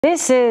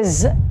This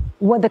is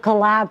what the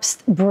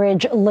collapsed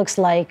bridge looks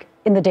like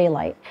in the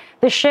daylight.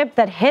 The ship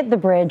that hit the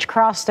bridge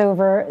crossed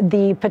over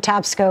the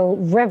Patapsco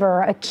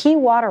River, a key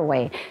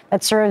waterway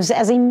that serves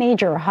as a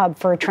major hub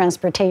for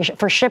transportation,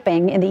 for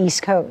shipping in the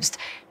East Coast.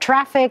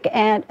 Traffic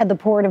at the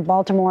port of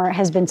Baltimore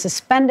has been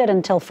suspended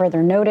until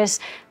further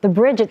notice. The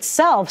bridge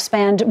itself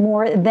spanned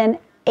more than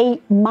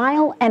a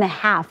mile and a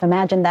half.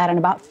 Imagine that, and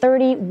about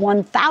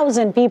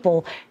 31,000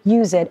 people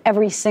use it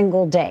every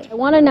single day. I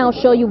want to now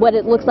show you what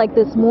it looks like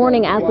this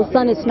morning as the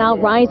sun is now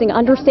rising.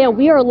 Understand,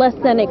 we are less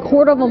than a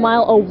quarter of a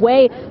mile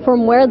away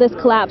from where this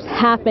collapse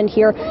happened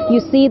here. You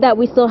see that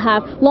we still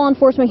have law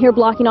enforcement here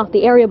blocking off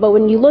the area, but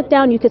when you look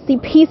down, you can see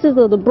pieces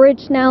of the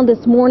bridge now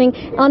this morning.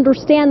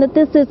 Understand that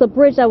this is a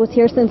bridge that was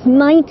here since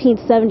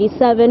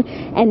 1977,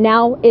 and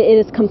now it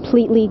is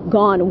completely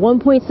gone.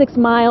 1.6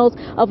 miles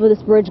of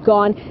this bridge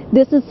gone.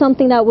 This is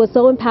something that was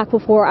so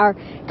impactful for our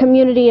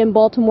community in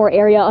Baltimore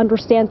area.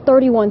 Understand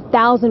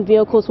 31,000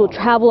 vehicles will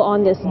travel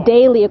on this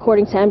daily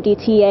according to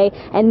MDTA,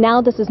 and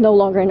now this is no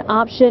longer an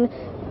option.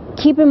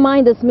 Keep in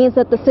mind, this means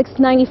that the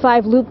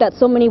 695 loop that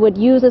so many would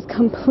use is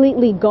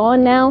completely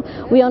gone now.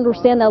 We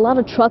understand that a lot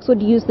of trucks would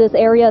use this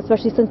area,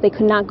 especially since they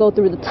could not go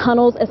through the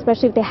tunnels,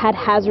 especially if they had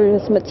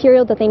hazardous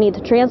material that they need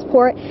to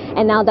transport,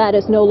 and now that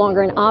is no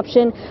longer an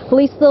option.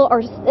 Police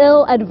are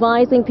still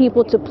advising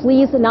people to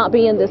please not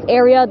be in this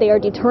area. They are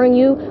deterring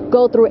you.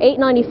 Go through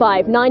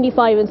 895,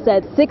 95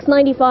 instead.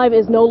 695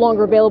 is no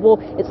longer available.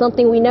 It's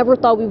something we never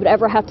thought we would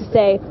ever have to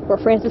say, where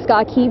Francis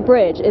Scott Key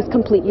Bridge is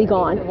completely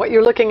gone. What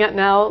you're looking at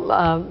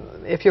now,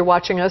 if you're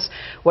watching us,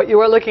 what you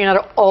are looking at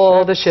are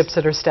all the ships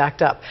that are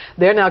stacked up.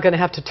 They're now going to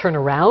have to turn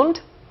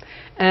around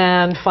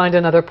and find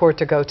another port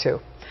to go to.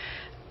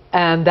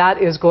 And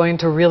that is going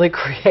to really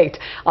create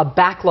a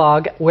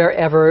backlog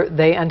wherever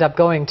they end up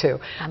going to.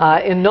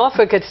 In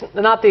Norfolk, it's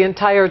not the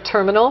entire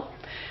terminal.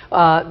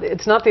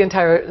 It's not the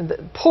entire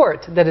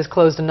port that is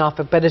closed in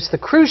Norfolk, but it's the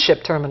cruise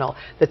ship terminal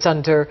that's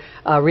under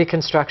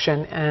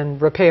reconstruction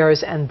and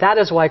repairs, and that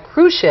is why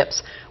cruise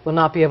ships will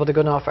not be able to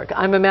go to Norfolk.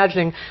 I'm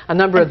imagining a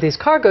number of these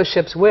cargo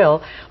ships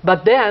will,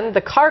 but then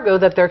the cargo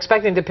that they're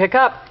expecting to pick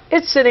up,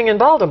 it's sitting in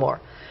Baltimore.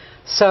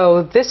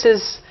 So this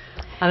is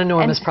an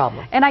enormous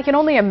problem. And I can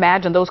only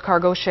imagine those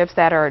cargo ships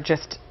that are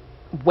just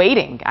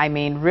waiting, I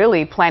mean,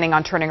 really planning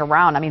on turning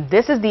around. I mean,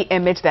 this is the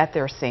image that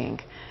they're seeing.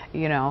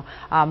 You know,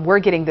 we're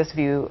getting this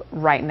view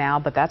right now,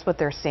 but that's what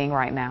they're seeing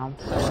right now.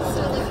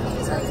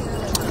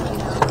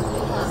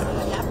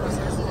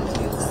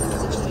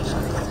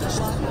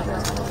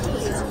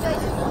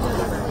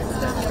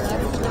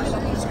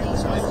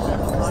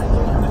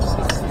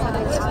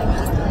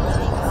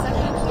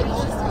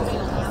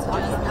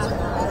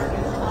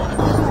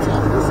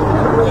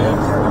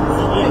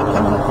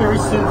 Coming up very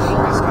soon.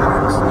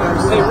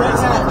 Hey, right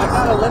now, I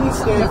got a Lenny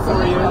stand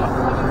for you.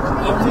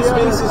 Empty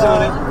spaces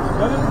on it.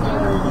 I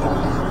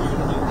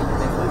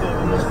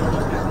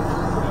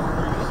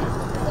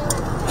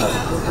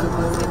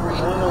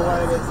don't know why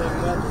they think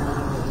that.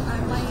 I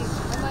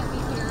might be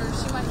here.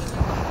 She might be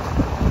here.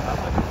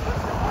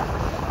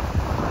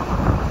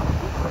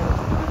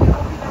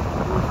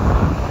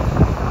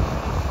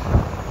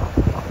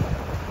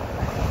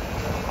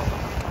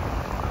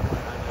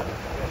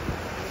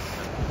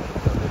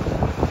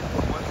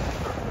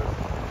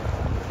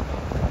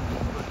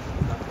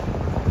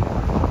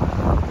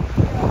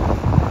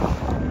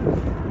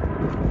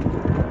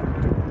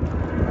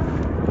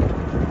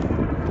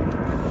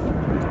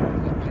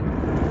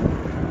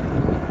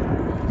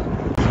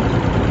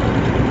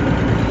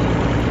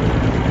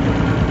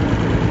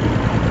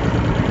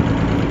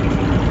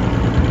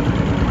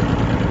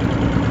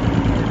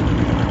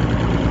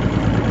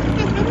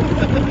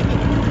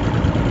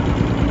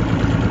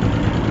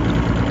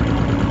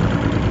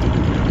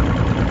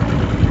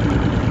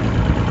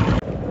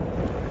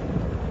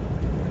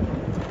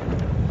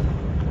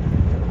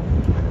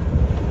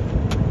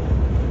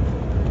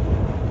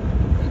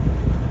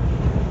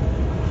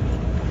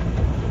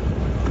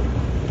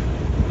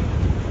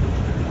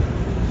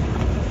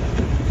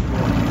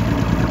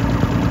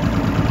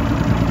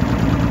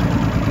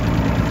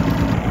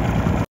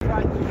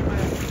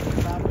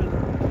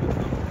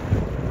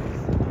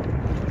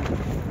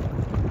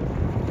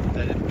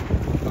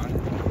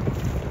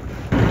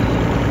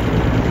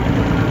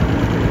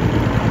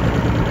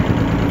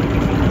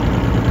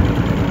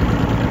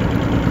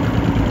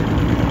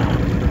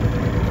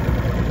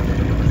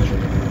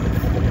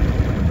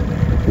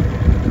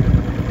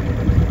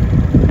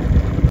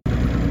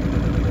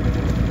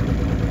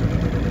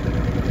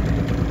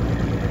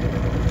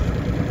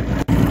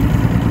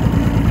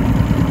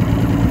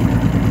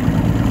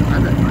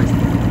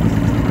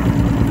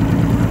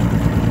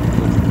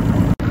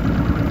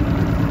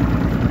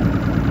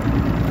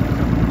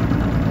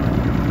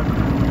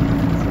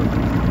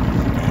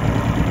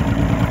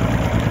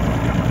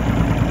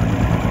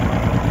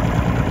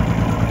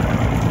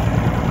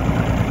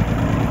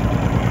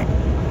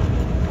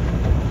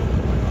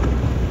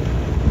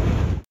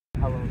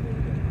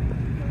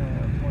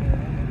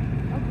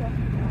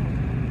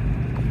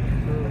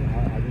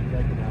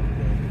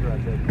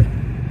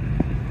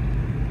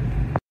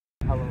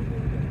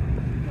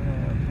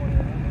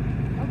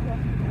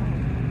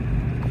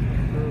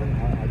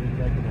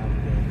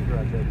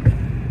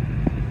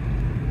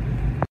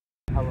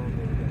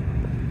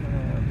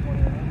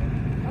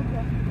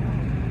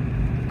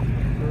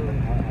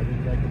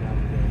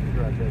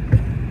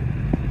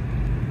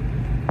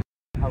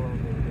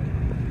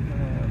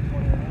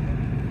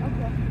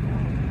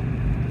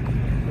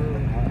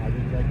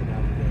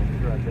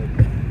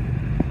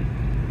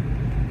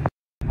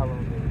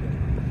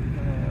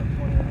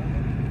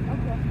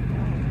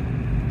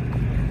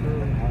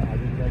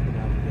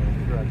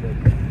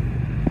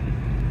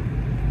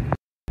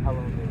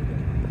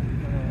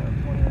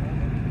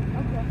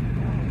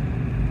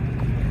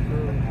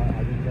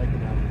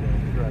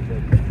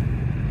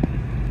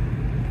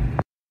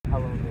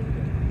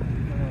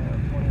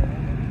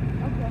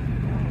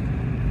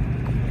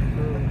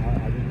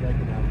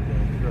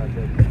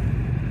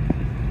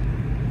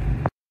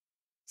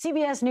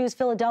 CBS News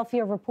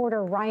Philadelphia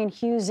reporter Ryan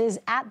Hughes is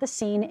at the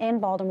scene in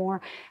Baltimore.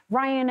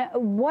 Ryan,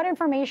 what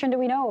information do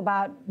we know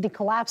about the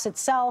collapse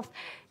itself?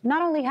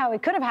 Not only how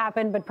it could have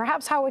happened, but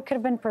perhaps how it could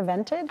have been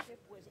prevented?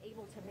 Was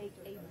able to make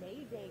a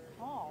mayday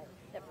call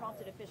that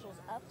prompted officials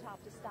up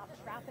top to stop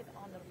traffic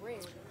on the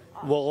bridge.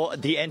 Well,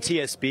 the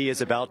NTSB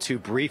is about to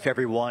brief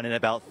everyone in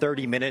about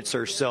 30 minutes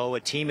or so. A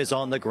team is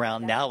on the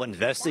ground now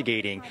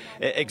investigating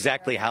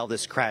exactly how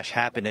this crash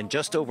happened. And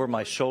just over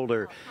my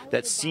shoulder,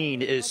 that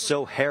scene is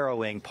so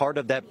harrowing. Part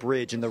of that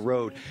bridge in the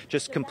road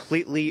just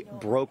completely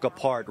broke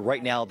apart.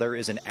 Right now, there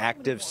is an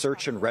active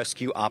search and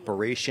rescue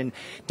operation.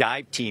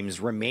 Dive teams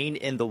remain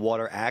in the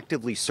water,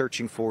 actively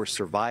searching for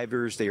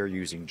survivors. They are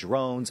using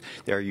drones.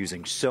 They are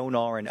using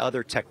sonar and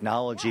other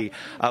technology.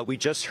 We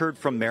just heard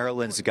from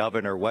Maryland's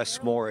Governor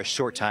Wes Moore a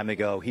short time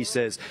ago. He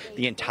says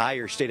the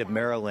entire state of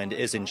Maryland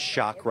is in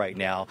shock right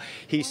now.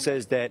 He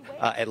says that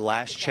at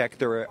last check,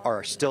 there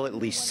are still at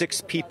least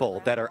 6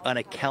 people that are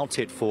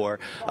unaccounted for.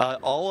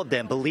 All of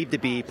them believed to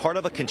be part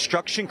of a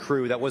construction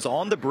crew that was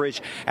on the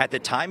bridge at the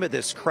time of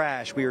this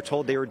crash. We are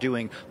told they were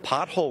doing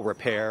pothole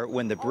repair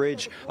when the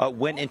bridge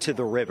went into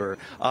the river.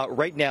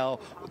 Right now,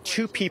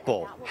 2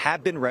 people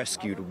have been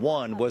rescued.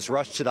 One was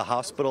rushed to the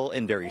hospital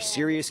in very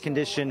serious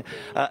condition.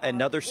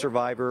 Another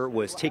survivor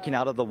was taken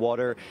out of the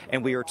water,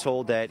 and we are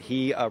told that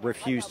he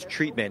refused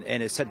treatment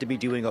and is said to be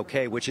doing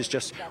okay, which is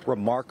just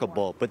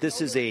remarkable. But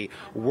this is a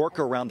work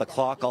around the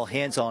clock, all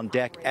hands on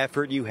deck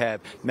effort. You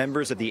have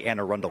members of the Anne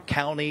Arundel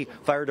County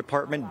Fire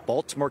Department,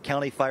 Baltimore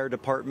County Fire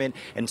Department,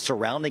 and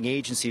surrounding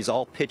agencies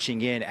all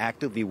pitching in,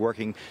 actively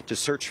working to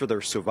search for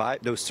those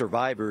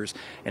survivors.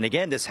 And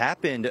again, this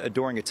happened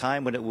during a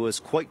time when it was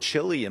quite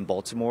chilly in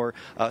Baltimore,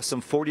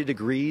 some 40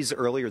 degrees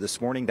earlier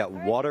this morning. That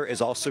water is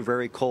also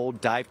very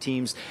cold. Dive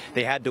teams,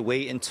 they had to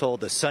wait until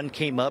the sun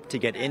came up to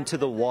get into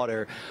the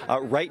water.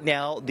 Right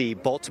now, the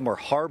Baltimore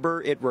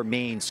Harbor, it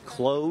remains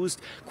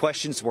closed.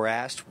 Questions were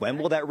asked, when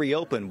will that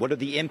reopen? What are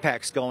the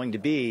impacts going to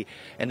be?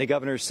 And the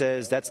governor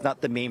says that's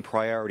not the main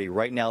priority.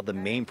 Right now, the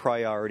main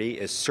priority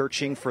is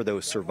searching for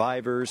those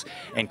survivors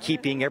and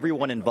keeping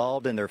everyone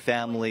involved and their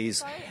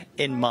families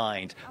in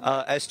mind.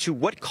 As to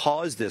what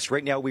caused this,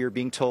 right now we are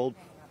being told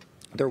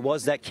there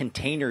was that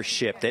container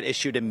ship that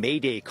issued a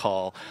mayday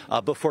call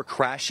before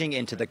crashing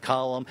into the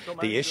column.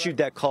 They issued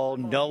that call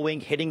knowing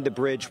hitting the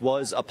bridge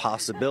was a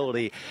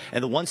possibility.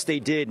 And once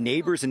they did,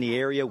 neighbors in the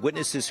area,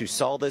 witnesses who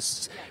saw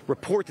this,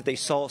 report that they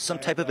saw some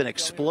type of an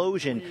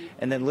explosion,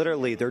 and then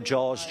literally their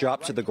jaws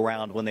dropped to the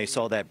ground when they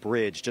saw that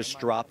bridge just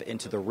drop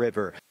into the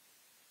river.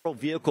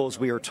 Vehicles,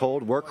 we are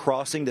told, were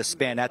crossing the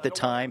span at the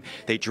time.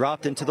 They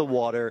dropped into the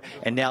water,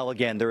 and now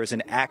again there is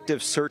an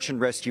active search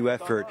and rescue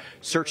effort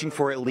searching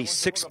for at least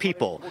 6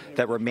 people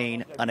that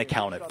remain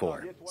unaccounted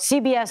for.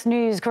 CBS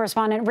News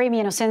correspondent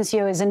Ramy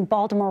Inocencio is in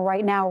Baltimore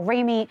right now.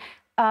 Ramy,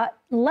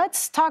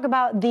 let's talk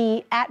about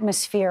the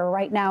atmosphere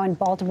right now in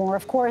Baltimore.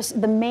 Of course,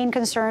 the main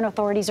concern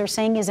authorities are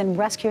saying is in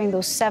rescuing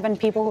those 7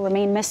 people who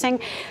remain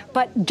missing.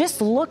 But just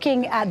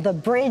looking at the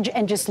bridge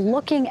and just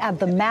looking at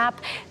the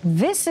map,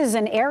 this is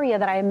an area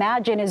that I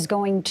imagine is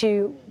going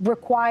to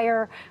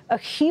require a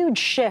huge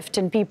shift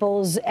in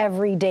people's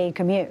everyday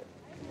commute.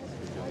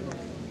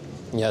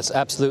 Yes,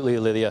 absolutely,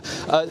 Lydia.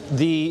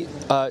 The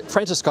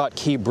Francis Scott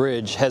Key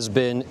Bridge has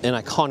been an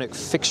iconic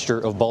fixture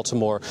of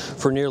Baltimore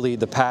for nearly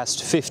the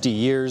past 50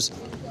 years.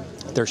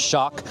 There's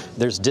shock,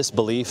 there's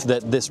disbelief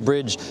that this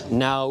bridge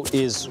now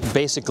is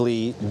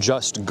basically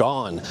just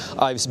gone.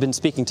 I've been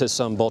speaking to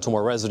some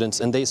Baltimore residents,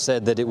 and they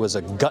said that it was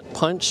a gut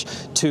punch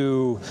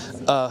to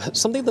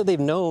something that they've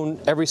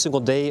known every single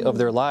day of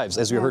their lives.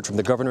 As we heard from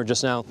the governor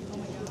just now,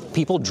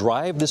 people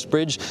drive this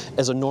bridge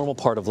as a normal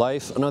part of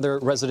life. Another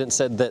resident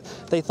said that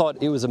they thought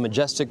it was a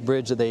majestic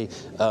bridge that they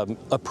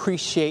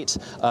appreciate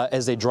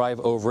as they drive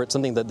over it,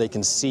 something that they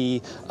can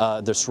see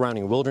the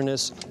surrounding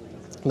wilderness,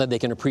 that they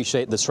can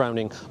appreciate the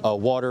surrounding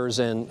waters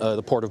and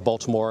the port of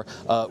Baltimore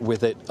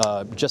with it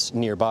just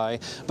nearby.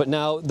 But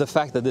now the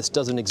fact that this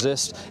doesn't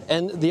exist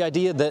and the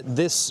idea that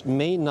this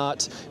may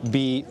not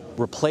be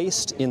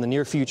replaced in the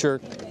near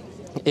future.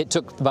 It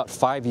took about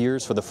 5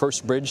 years for the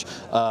first bridge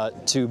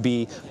to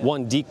be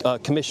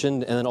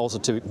decommissioned and then also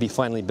to be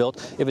finally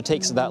built. If it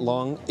takes that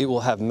long, it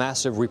will have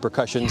massive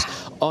repercussions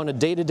on a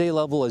day-to-day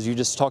level, as you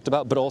just talked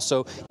about, but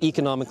also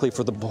economically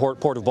for the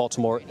port of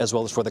Baltimore as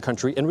well as for the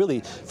country and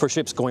really for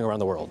ships going around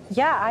the world.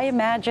 Yeah, I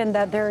imagine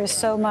that there is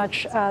so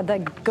much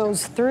that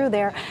goes through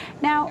there.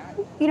 Now,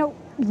 you know,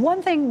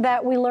 one thing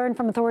that we learned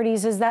from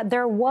authorities is that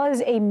there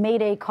was a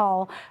mayday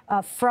call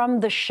from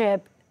the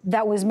ship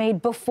that was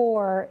made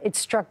before it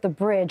struck the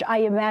bridge. I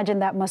imagine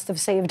that must have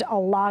saved a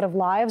lot of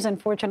lives.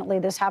 Unfortunately,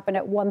 this happened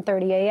at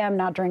 1:30 a.m.,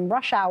 not during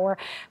rush hour.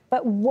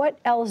 But what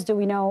else do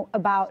we know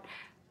about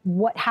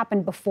what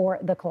happened before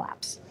the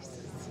collapse?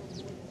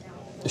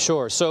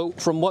 Sure. So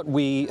from what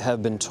we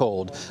have been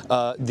told,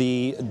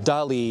 the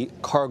Dali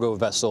cargo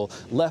vessel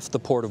left the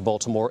port of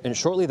Baltimore, and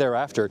shortly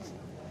thereafter,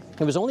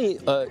 It was only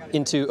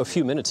into a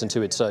few minutes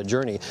into its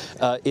journey,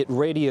 it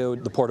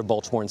radioed the Port of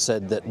Baltimore and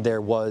said that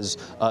there was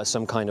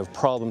some kind of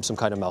problem, some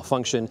kind of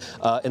malfunction,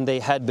 and they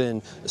had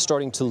been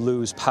starting to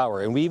lose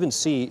power. And we even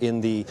see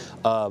in the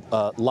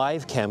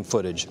live cam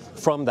footage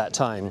from that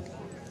time,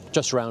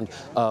 just around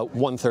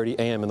 1:30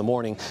 a.m. in the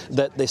morning,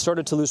 that they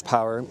started to lose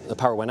power. The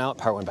power went out,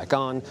 power went back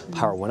on,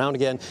 power went out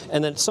again,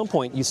 and then at some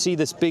point you see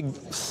this big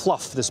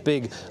fluff, this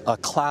big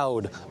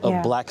cloud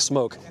of black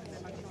smoke.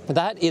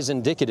 That is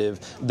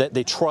indicative that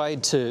they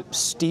tried to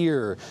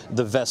steer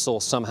the vessel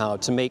somehow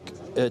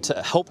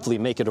to hopefully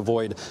make it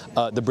avoid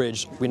the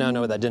bridge. We now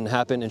know that didn't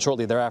happen, and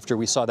shortly thereafter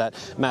we saw that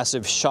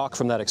massive shock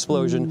from that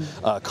explosion,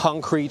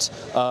 concrete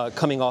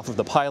coming off of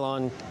the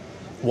pylon,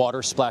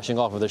 water splashing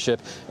off of the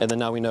ship, and then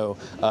now we know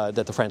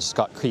that the Francis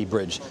Scott Key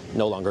Bridge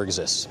no longer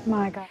exists.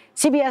 My God.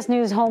 CBS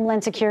News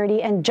Homeland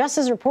Security and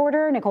Justice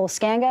reporter Nicole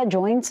Skanga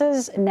joins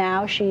us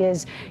now. She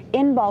is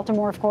in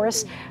Baltimore, of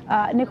course.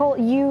 Nicole,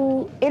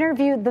 you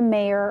interviewed the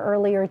mayor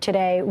earlier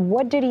today.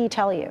 What did he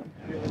tell you?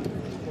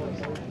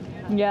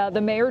 Yeah,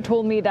 the mayor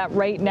told me that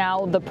right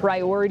now the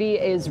priority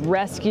is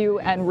rescue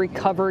and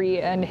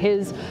recovery, and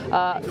his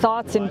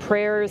thoughts and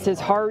prayers, his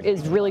heart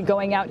is really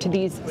going out to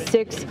these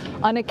 6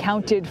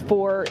 unaccounted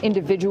for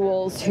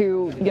individuals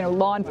who,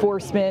 law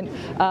enforcement,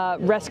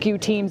 rescue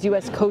teams,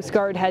 U.S. Coast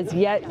Guard has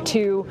yet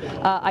to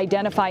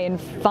identify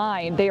and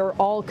find. They are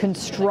all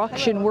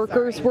construction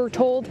workers, we're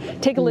told.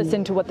 Take a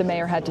listen to what the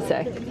mayor had to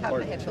say.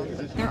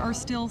 There are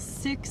still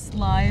 6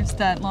 lives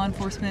that law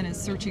enforcement is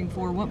searching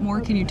for. What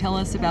more can you tell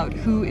us about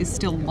who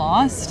is still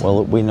lost?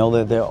 Well, we know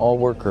that they're all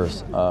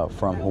workers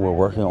from who are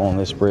working on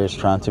this bridge,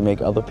 trying to make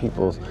other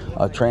people's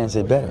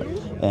transit better.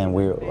 And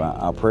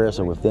our prayers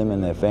are with them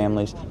and their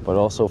families, but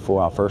also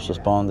for our first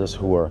responders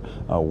who are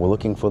we're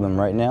looking for them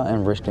right now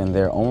and risking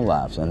their own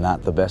lives and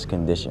not the best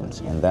conditions.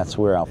 And that's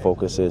where our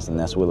focus is, and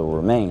that's where it will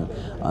remain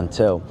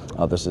until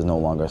this is no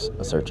longer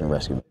a search and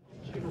rescue.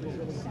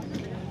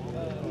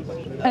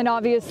 And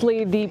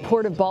obviously the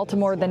Port of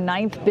Baltimore, the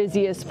 9th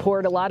busiest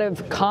port, a lot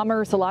of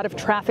commerce, a lot of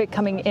traffic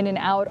coming in and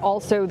out.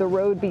 Also the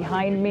road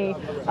behind me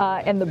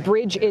and the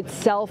bridge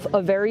itself, a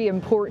very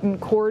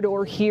important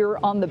corridor here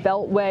on the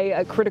Beltway,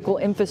 a critical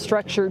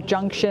infrastructure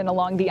junction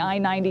along the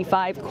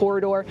I-95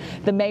 corridor.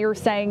 The mayor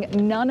saying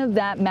none of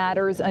that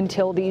matters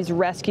until these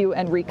rescue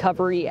and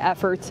recovery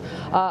efforts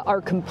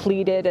are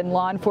completed. And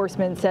law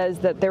enforcement says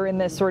that they're in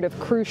this sort of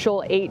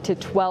crucial 8 to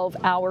 12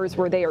 hours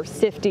where they are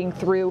sifting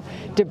through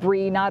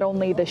debris, not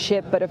only the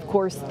ship, but of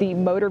course the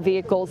motor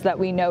vehicles that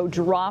we know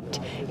dropped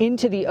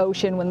into the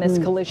ocean when this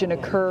collision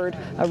occurred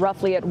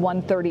roughly at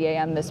 1:30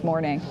 a.m. this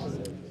morning.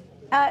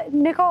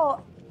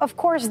 Nicole, of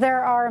course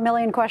there are a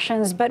million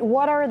questions, but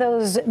what are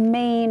those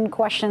main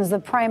questions, the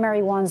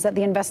primary ones that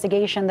the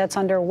investigation that's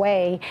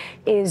underway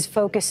is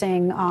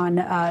focusing on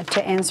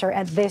to answer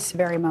at this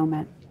very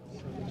moment?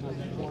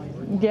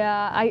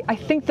 Yeah, I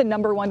think the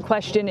number one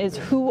question is,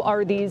 who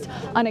are these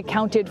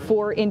unaccounted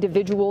for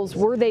individuals?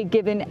 Were they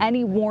given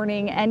any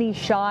warning, any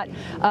shot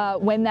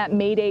when that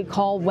Mayday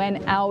call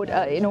went out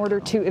in order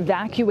to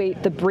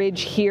evacuate the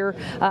bridge here?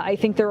 I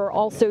think there are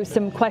also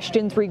some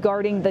questions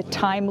regarding the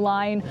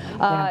timeline.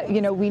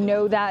 We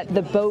know that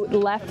the boat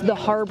left the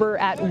harbor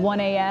at 1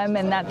 a.m.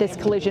 and that this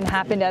collision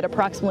happened at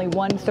approximately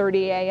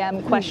 1:30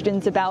 a.m.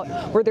 Questions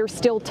about were there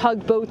still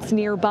tugboats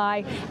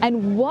nearby,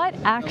 and what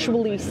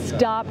actually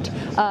stopped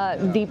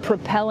the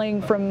propelling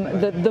from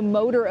the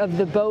motor of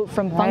the boat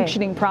from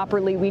functioning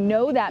properly. We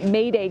know that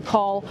Mayday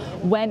call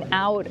went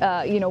out,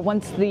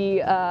 once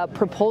the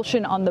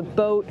propulsion on the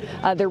boat,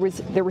 there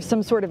was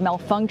some sort of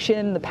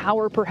malfunction, the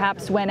power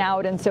perhaps went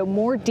out, and so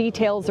more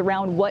details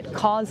around what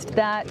caused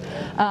that,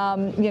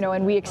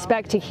 and we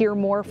expect to hear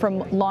more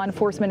from law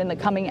enforcement in the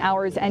coming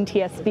hours.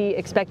 NTSB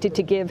expected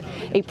to give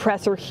a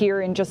presser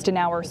here in just an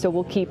hour, so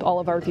we'll keep all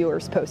of our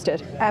viewers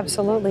posted.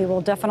 Absolutely.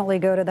 We'll definitely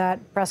go to that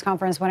press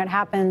conference when it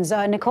happens.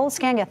 Nicole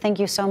Skanga, thank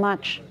you so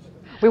much.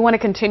 We want to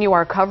continue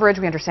our coverage.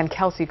 We understand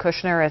Kelsey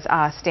Kushner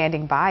is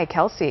standing by.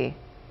 Kelsey.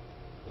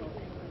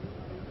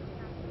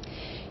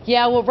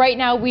 Yeah, well, right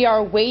now we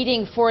are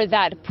waiting for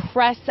that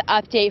press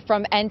update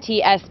from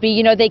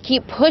NTSB. They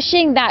keep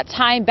pushing that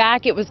time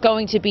back. It was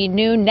going to be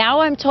noon. Now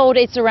I'm told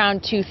it's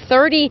around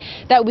 2:30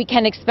 that we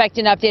can expect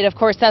an update. Of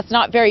course, that's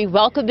not very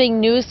welcoming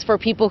news for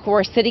people who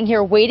are sitting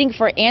here waiting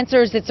for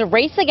answers. It's a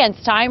race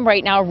against time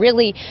right now,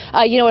 really,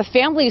 with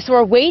families who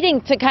are waiting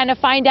to kind of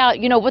find out,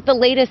 what the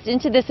latest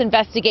into this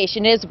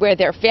investigation is, where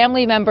their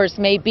family members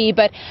may be.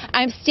 But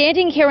I'm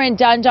standing here in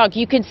Dundalk.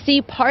 You can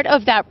see part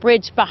of that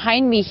bridge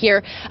behind me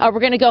here. We're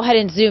going to go ahead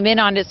and zoom in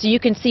on it so you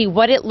can see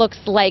what it looks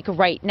like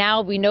right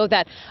now. We know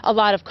that a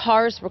lot of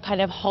cars were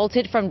kind of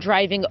halted from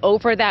driving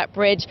over that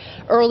bridge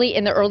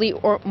in the early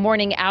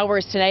morning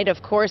hours tonight,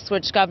 of course,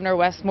 which Governor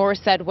Wes Moore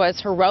said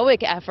was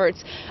heroic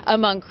efforts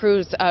among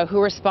crews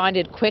who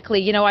responded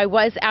quickly. I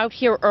was out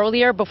here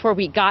earlier before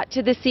we got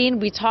to the scene.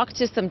 We talked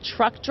to some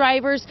truck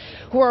drivers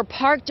who are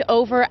parked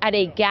over at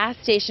a gas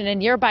station, a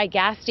nearby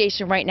gas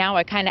station right now.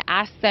 I kind of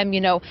asked them,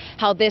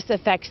 how this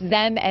affects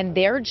them and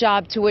their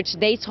job, to which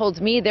they told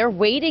me they're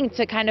waiting waiting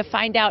to kind of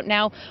find out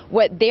now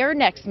what their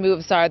next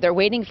moves are. They're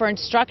waiting for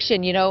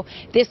instruction. You know,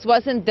 this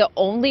wasn't the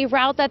only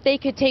route that they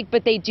could take,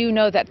 but they do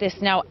know that this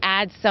now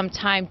adds some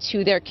time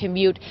to their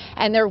commute,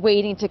 and they're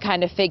waiting to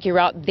kind of figure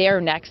out their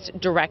next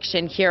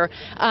direction here.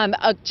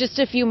 Just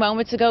a few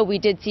moments ago, we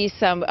did see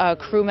some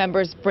crew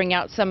members bring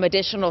out some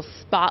additional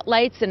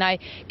spotlights, and I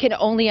can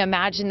only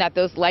imagine that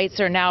those lights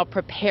are now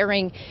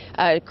preparing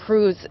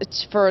crews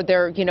for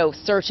their, you know,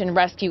 search and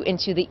rescue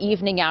into the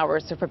evening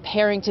hours. They're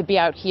preparing to be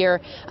out here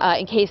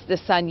in case the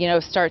sun, you know,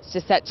 starts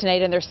to set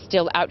tonight, and they're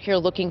still out here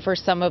looking for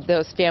some of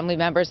those family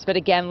members. But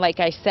again, like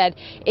I said,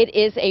 it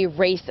is a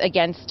race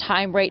against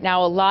time right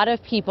now. A lot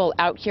of people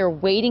out here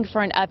waiting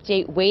for an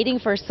update, waiting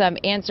for some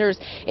answers.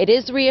 It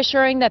is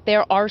reassuring that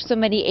there are so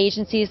many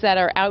agencies that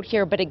are out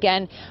here, but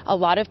again, a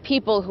lot of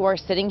people who are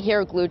sitting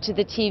here glued to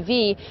the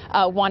TV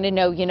want to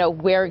know, you know,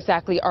 where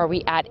exactly are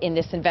we at in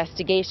this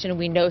investigation?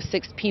 We know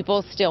 6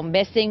 people still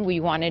missing. We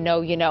want to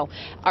know, you know,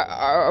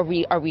 are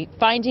we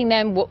finding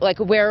them? Like,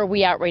 where are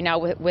we at right now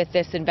with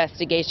this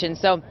investigation?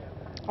 So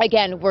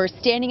again, we're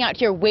standing out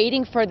here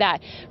waiting for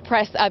that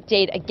press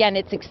update. Again,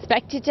 it's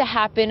expected to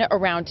happen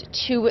around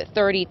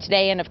 2:30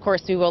 today, and of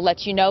course we will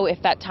let you know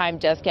if that time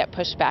does get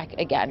pushed back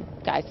again,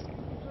 guys.